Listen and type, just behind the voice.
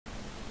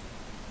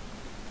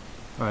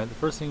Alright, the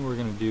first thing we're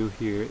going to do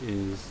here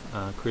is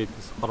create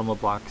this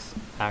Automoblox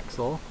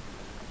axle.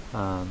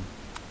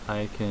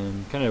 I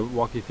can kind of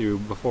walk you through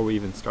before we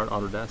even start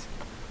Autodesk.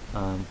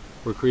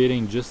 We're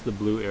creating just the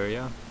blue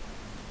area,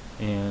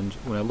 and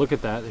when I look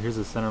at that, here's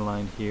the center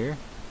line here,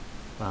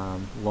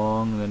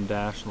 long, then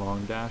dash,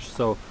 long dash.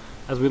 So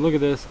as we look at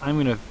this, I'm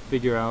going to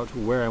figure out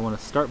where I want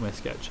to start my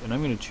sketch, and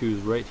I'm going to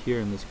choose right here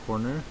in this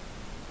corner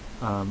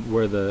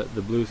where the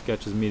blue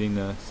sketch is meeting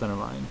the center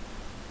line.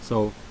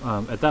 So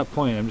at that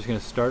point, I'm just going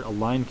to start a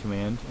line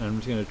command, and I'm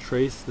just going to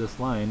trace this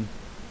line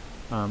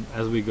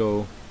as we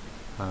go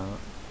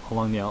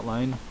along the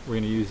outline. We're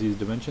going to use these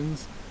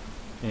dimensions,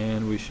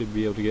 and we should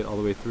be able to get all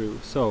the way through.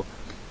 So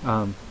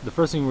the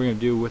first thing we're going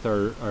to do with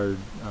our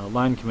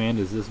line command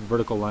is this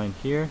vertical line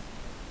here,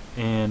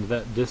 and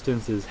that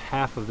distance is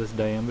half of this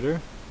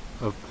diameter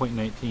of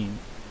 0.19.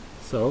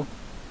 So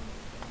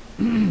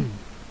I'm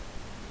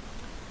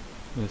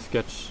going to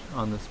sketch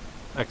on this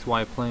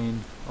XY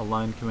plane a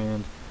line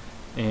command,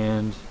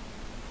 and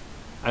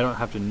I don't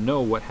have to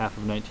know what half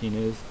of 19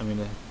 is. I'm going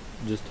to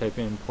just type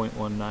in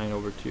 0.19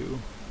 over 2.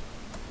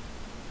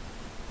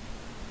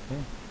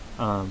 Okay.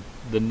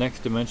 The next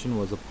dimension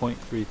was a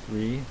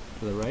 0.33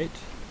 to the right.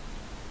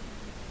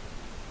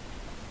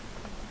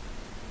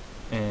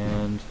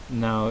 And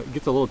now it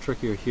gets a little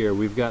trickier here.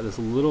 We've got this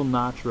little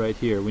notch right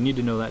here. We need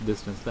to know that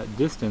distance. That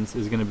distance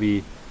is going to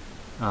be,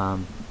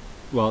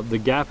 well, the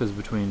gap is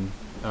between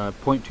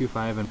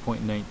 0.25 and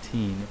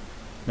 0.19.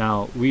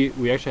 Now we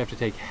actually have to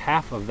take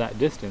half of that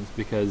distance,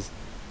 because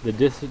the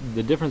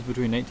difference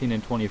between 19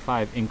 and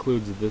 25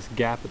 includes this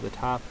gap at the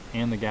top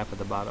and the gap at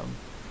the bottom.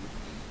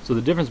 So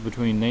the difference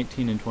between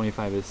 19 and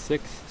 25 is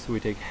 6, so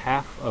we take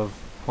half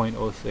of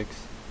 0.06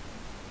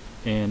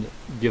 and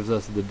gives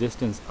us the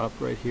distance up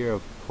right here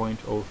of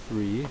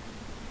 0.03.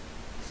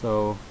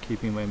 So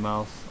keeping my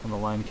mouse on the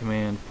line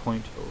command,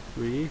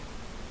 0.03.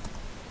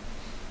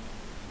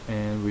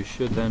 And we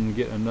should then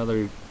get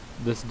another,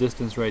 this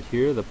distance right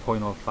here, the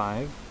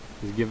 0.05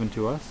 is given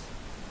to us.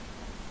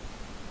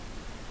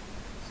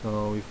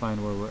 So we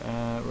find where we're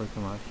at, we're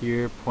come out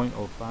here,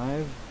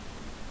 0.05.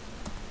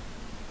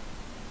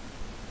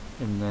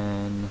 And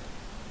then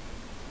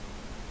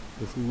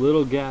this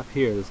little gap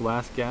here, this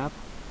last gap,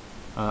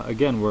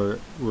 again we're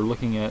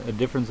looking at a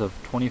difference of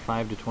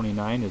 25 to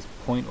 29 is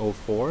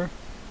 0.04,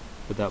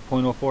 but that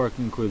 0.04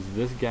 includes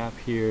this gap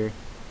here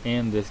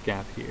and this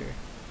gap here.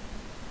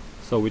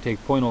 So we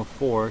take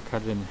 0.04,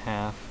 cut it in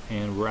half,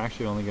 and we're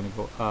actually only going to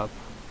go up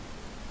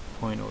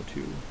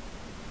 0.02.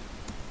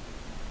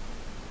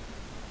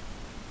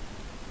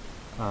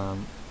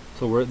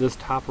 So we're at this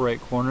top right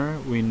corner.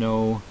 We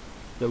know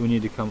that we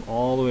need to come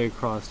all the way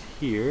across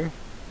here,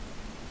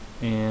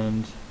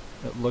 and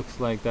it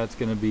looks like that's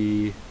going to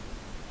be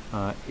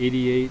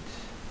 88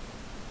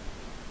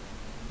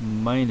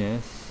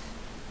 minus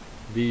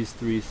these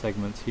three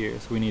segments here.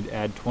 So we need to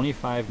add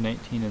 25,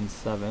 19, and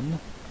 7.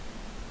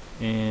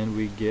 And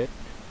we get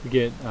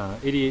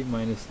 88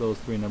 minus those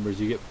three numbers,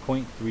 you get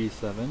 0.37.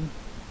 So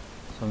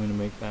I'm going to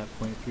make that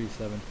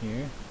 0.37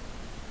 here.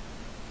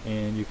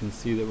 And you can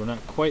see that we're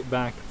not quite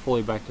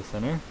fully back to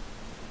center.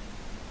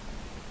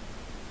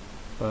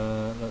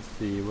 But let's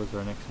see, what's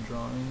our next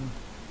drawing?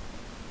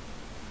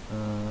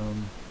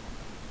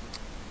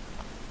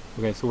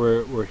 Okay, so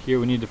we're here.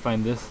 We need to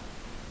find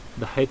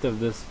the height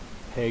of this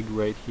peg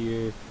right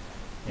here,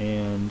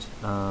 and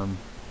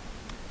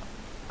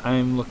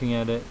I'm looking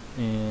at it,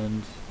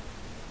 and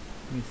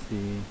let me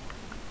see.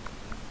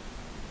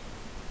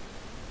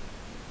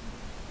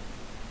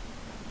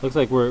 Looks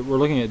like we're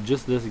looking at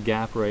just this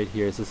gap right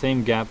here. It's the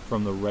same gap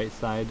from the right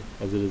side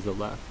as it is the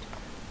left.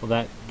 Well,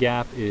 that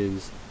gap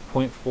is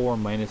 0.4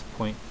 minus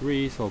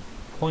 0.3, so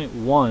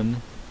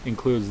 0.1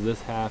 includes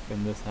this half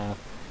and this half.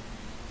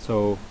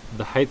 So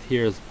the height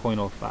here is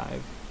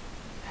 0.05,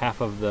 half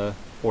of the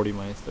 40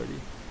 minus 30.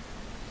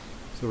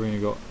 So we're going to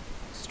go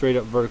straight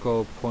up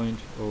vertical,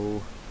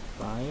 0.05.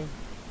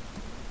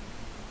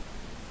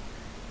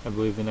 I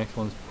believe the next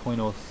one's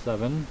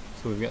 0.07,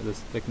 so we've got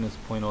this thickness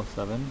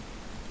 0.07.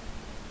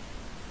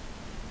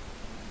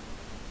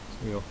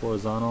 So we go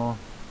horizontal,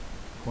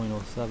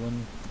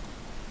 0.07.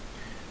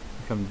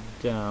 Come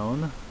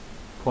down,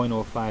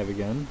 0.05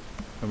 again.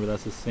 Remember,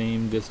 that's the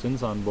same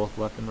distance on both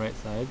left and right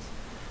sides.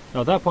 Now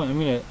at that point,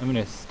 I'm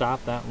gonna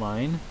stop that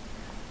line,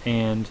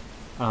 and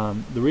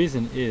the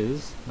reason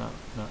is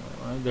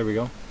there we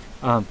go.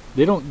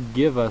 They don't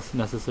give us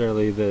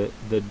necessarily the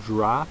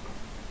drop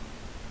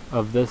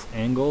of this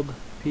angled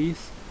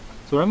piece.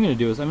 So what I'm going to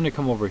do is I'm going to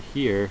come over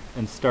here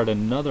and start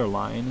another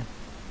line.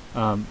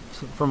 So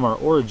from our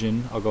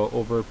origin, I'll go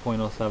over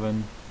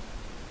 0.07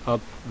 up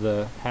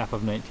the half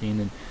of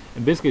 19,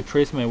 and basically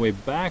trace my way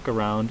back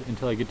around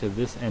until I get to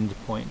this end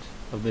point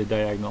of the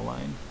diagonal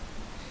line,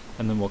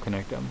 and then we'll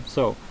connect them.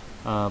 So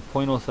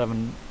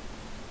 0.07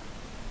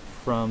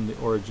 from the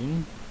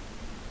origin,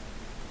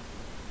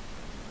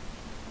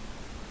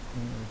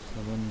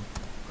 0.07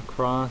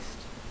 across,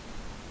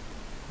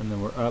 and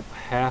then we're up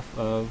half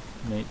of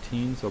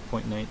 19, so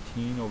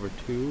 0.19 over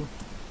 2.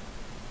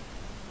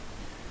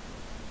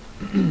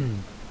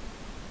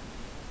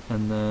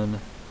 and then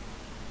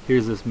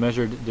here's this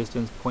measured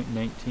distance,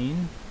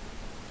 0.19.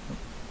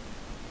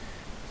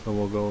 So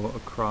we'll go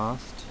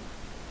across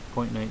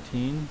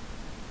 0.19.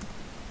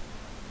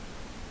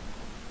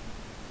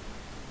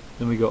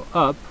 Then we go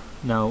up.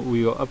 Now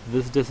we go up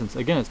this distance.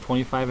 Again, it's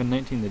 25 and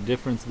 19. The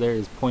difference there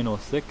is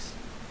 0.06,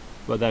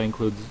 but that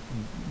includes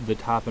the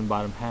top and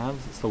bottom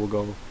halves. So we'll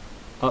go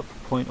up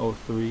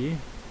 0.03.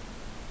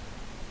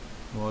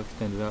 We'll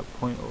extend it up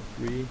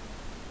 0.03.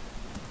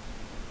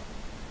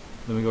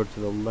 Then we go to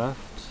the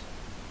left.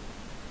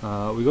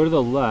 We go to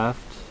the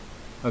left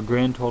a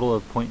grand total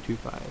of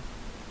 0.25.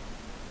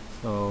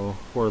 So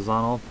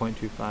horizontal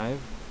 0.25.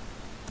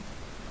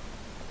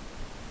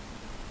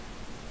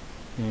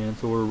 And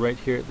so we're right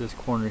here at this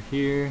corner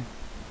here.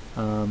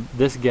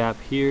 This gap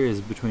here is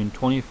between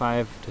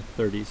 25 to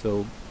 30.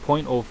 So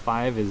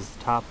 0.05 is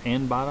top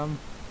and bottom.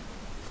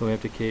 So we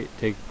have to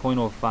take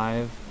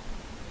 0.05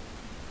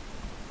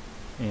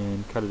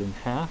 and cut it in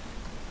half.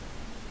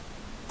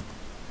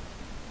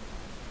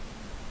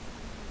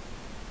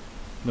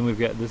 Then we've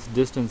got this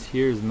distance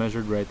here is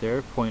measured right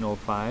there,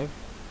 0.05.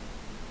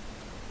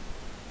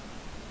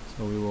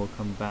 So we will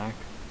come back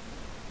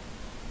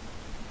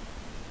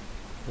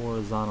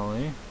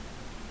horizontally.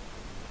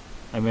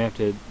 I may have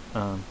to,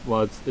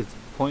 well, it's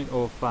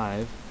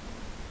 0.05,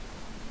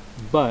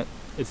 but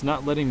it's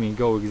not letting me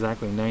go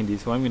exactly 90,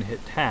 so I'm going to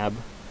hit tab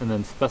and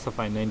then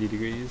specify 90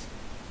 degrees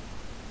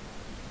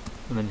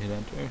and then hit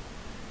enter.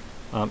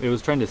 It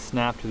was trying to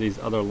snap to these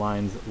other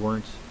lines that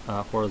weren't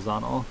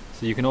horizontal,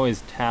 so you can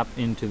always tap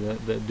into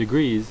the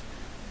degrees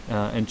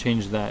and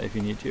change that if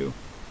you need to.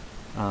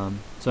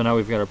 So now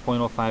we've got our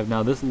 0.05.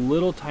 Now this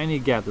little tiny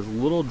gap, this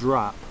little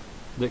drop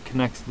that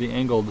connects the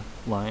angled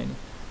line,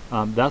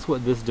 that's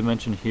what this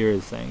dimension here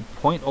is saying.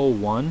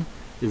 0.01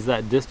 is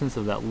that distance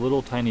of that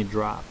little tiny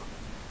drop.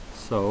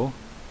 So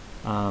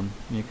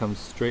you come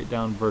straight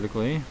down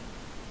vertically,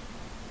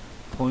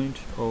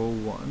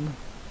 0.01.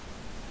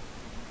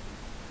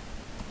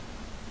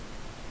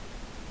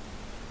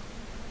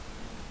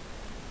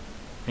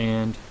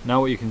 And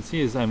now what you can see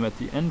is I'm at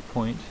the end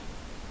point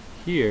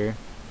here,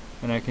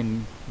 and I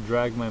can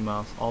drag my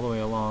mouse all the way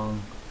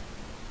along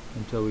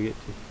until we get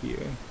to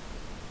here.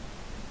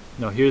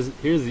 Now here's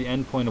the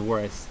end point of where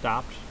I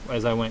stopped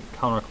as I went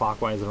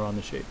counterclockwise around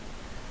the shape.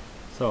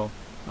 So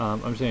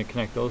I'm just going to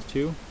connect those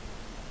two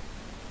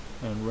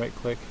and right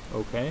click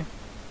OK,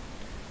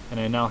 and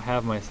I now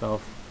have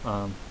myself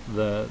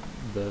the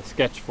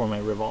sketch for my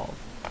revolve.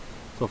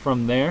 So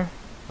from there,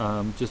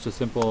 just a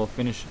simple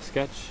finish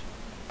sketch.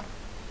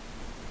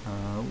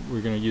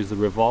 We're going to use the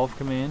revolve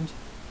command,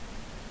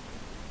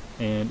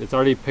 and it's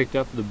already picked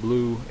up the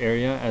blue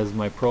area as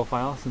my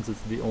profile since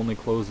it's the only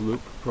closed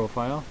loop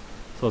profile.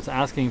 So it's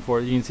asking for,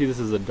 you can see this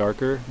is a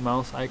darker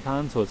mouse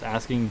icon, so it's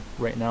asking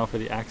right now for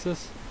the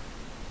axis.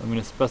 I'm going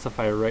to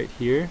specify right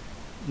here.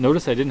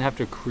 Notice I didn't have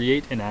to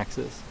create an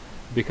axis.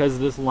 Because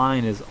this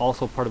line is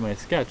also part of my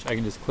sketch, I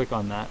can just click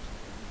on that,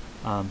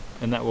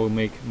 and that will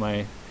make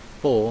my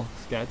full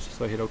sketch.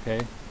 So I hit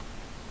OK,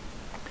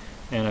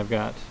 and I've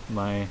got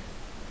my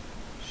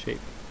shape.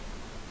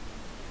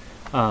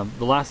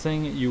 The last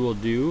thing you will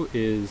do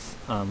is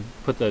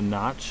put the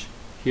notch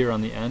here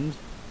on the end.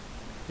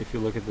 If you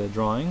look at the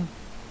drawing,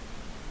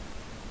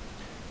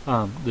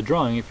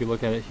 if you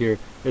look at it here,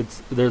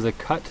 there's a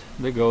cut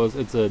that goes,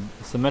 it's a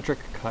symmetric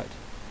cut,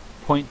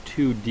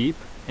 0.2 deep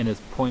and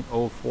it's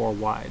 0.04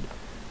 wide.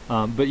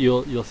 But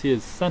you'll see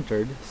it's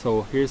centered.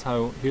 So here's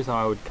how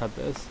I would cut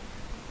this.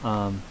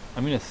 I'm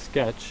going to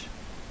sketch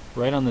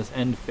right on this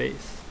end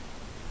face.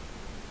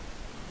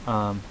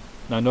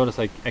 Now notice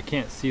I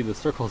can't see the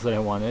circles that I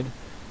wanted,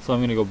 so I'm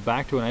going to go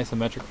back to an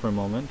isometric for a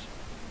moment,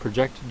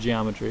 project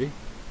geometry,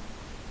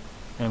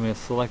 and I'm going to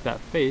select that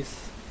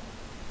face,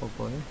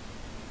 hopefully.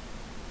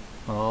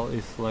 I'll at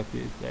least select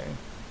these there.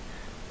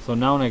 So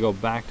now when I go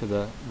back to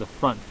the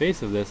front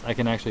face of this, I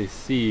can actually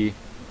see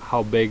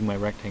how big my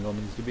rectangle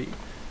needs to be.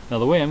 Now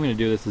the way I'm going to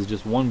do this is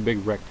just one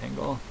big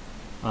rectangle,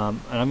 and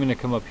I'm going to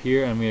come up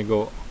here and I'm going to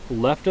go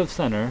left of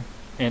center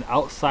and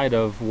outside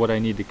of what I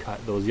need to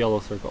cut, those yellow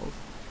circles.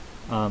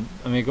 I'm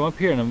going to go up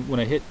here, and when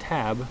I hit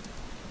tab,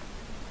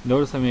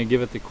 notice I'm going to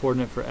give it the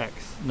coordinate for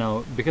x.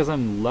 Now because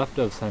I'm left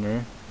of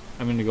center,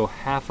 I'm going to go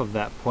half of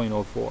that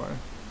 0.04.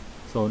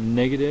 So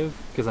negative,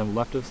 because I'm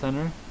left of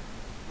center,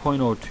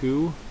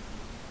 0.02,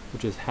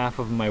 which is half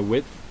of my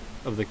width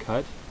of the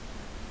cut.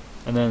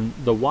 And then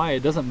the y,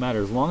 it doesn't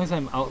matter, as long as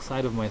I'm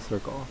outside of my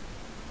circle.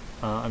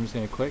 I'm just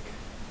going to click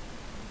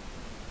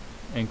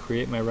and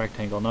create my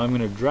rectangle. Now I'm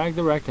going to drag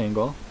the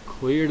rectangle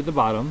clear to the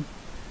bottom.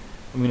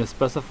 I'm going to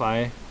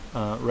specify,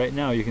 right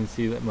now you can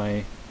see that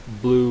my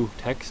blue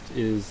text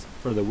is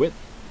for the width,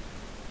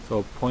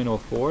 so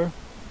 0.04.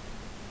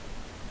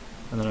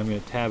 And then I'm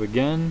going to tab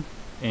again,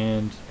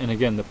 and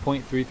again the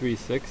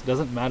 0.336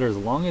 doesn't matter as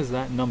long as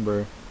that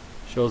number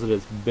shows that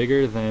it's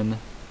bigger than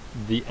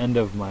the end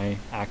of my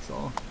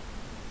axle.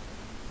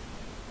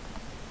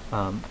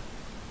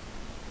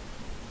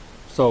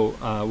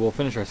 We'll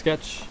finish our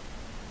sketch,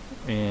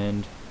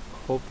 and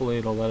hopefully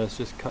it'll let us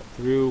just cut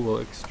through.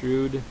 We'll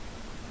extrude,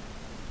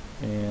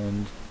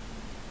 and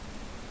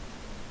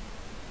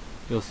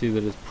you'll see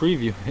that it's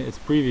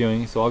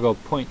previewing, so I'll go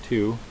 0.2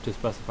 to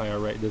specify our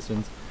right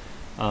distance.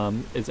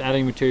 It's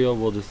adding material,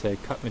 we'll just say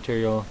cut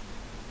material,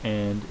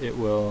 and it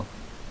will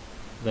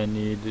then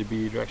need to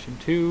be direction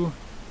 2,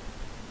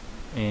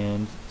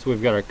 and so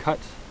we've got our cut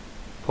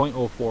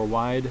 0.04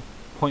 wide,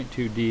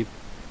 0.2 deep,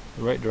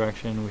 the right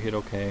direction, we hit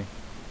OK,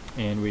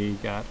 and we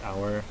got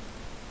our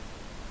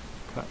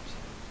cut.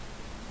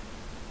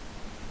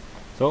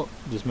 So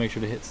just make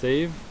sure to hit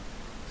save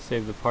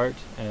the part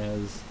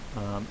as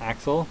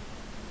axle.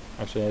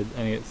 Actually, I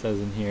think it says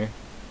in here,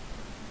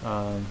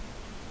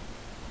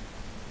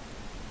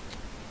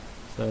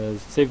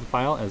 says save the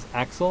file as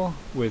axle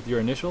with your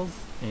initials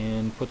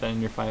and put that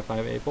in your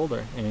 55A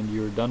folder, and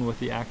you're done with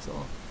the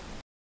axle.